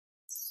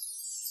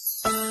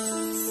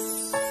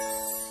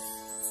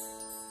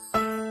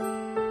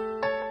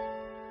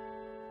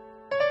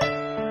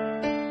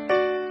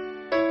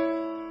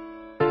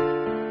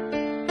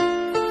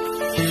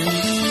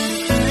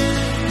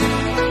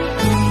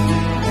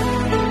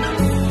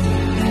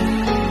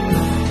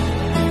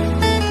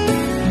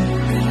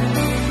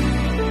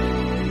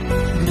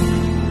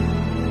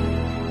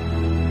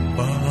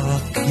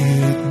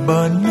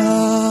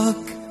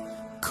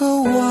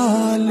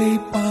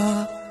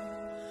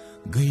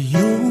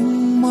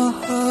tayong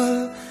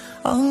mahal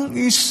ang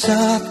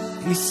isa't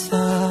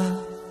isa.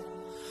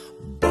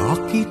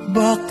 Bakit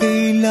ba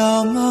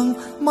kailangang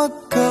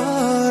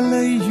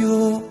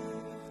magkalayo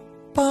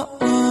pa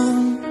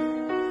ang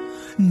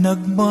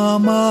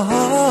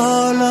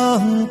nagmamahal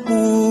ang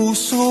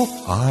puso?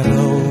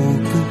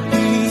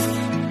 Araw-gabi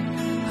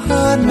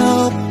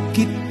hanap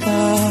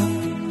kita,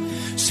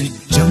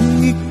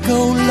 sadyang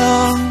ikaw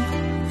lang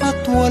at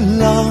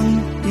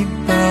walang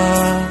iba.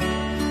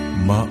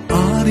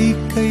 Maari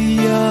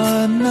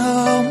kaya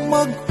na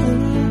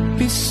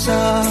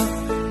mag-umpisa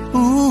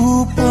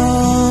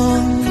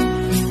upang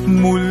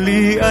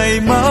muli ay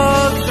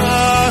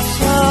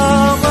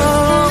magkasama.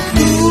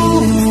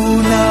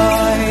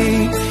 Tunay,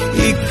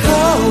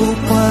 ikaw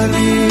pa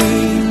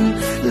rin,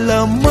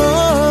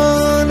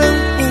 laman ng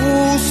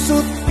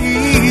puso't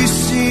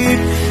isip.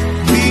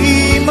 Di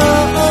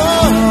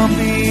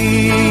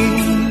maamin,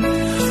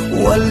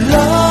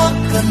 wala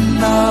ka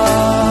na,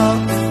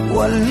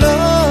 wala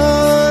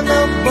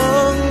na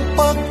bang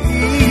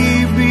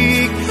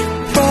pag-ibig?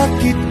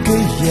 Bakit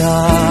kaya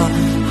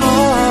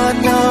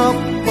hanap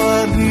pa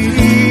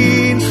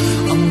rin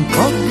ang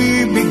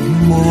pag-ibig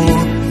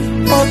mo't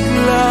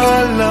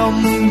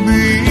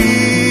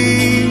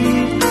paglalambing?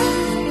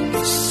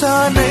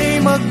 Sana'y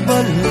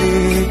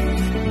magbalik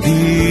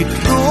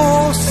dito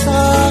sa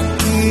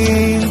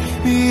aking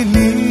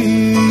piling.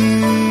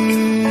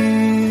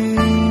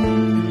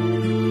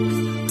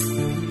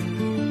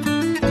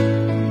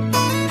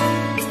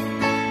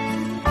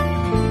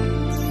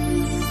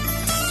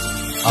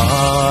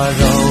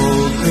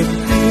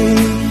 Araw-gabi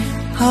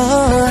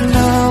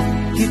hanap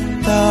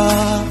kita,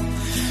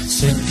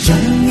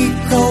 sadyang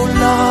ikaw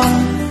lang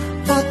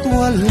at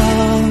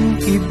walang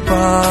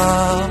iba.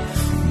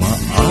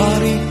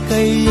 Maari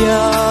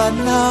kaya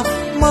na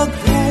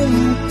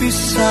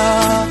mag-umpisa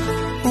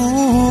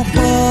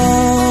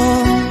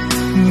upang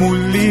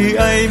muli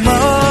ay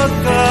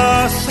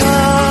magkasama.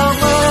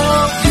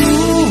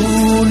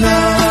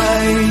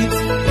 Tunay,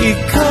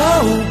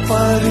 ikaw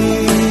pa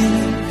rin,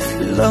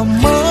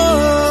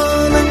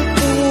 laman ng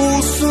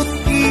puso't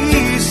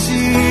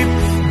isip.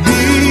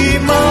 Di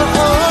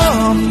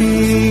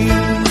maamin,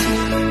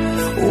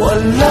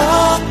 wala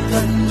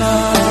ka na,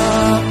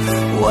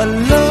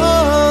 wala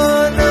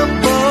na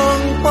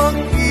bang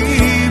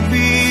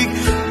pag-ibig?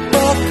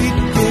 Bakit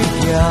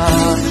kaya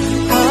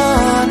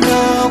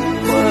hanap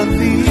pa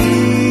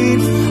rin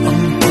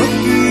ang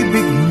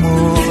pag-ibig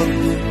mo't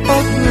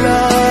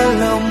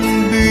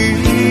paglalambing?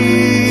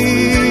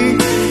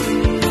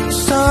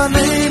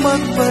 Sana'y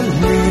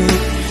magbalik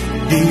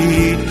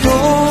dito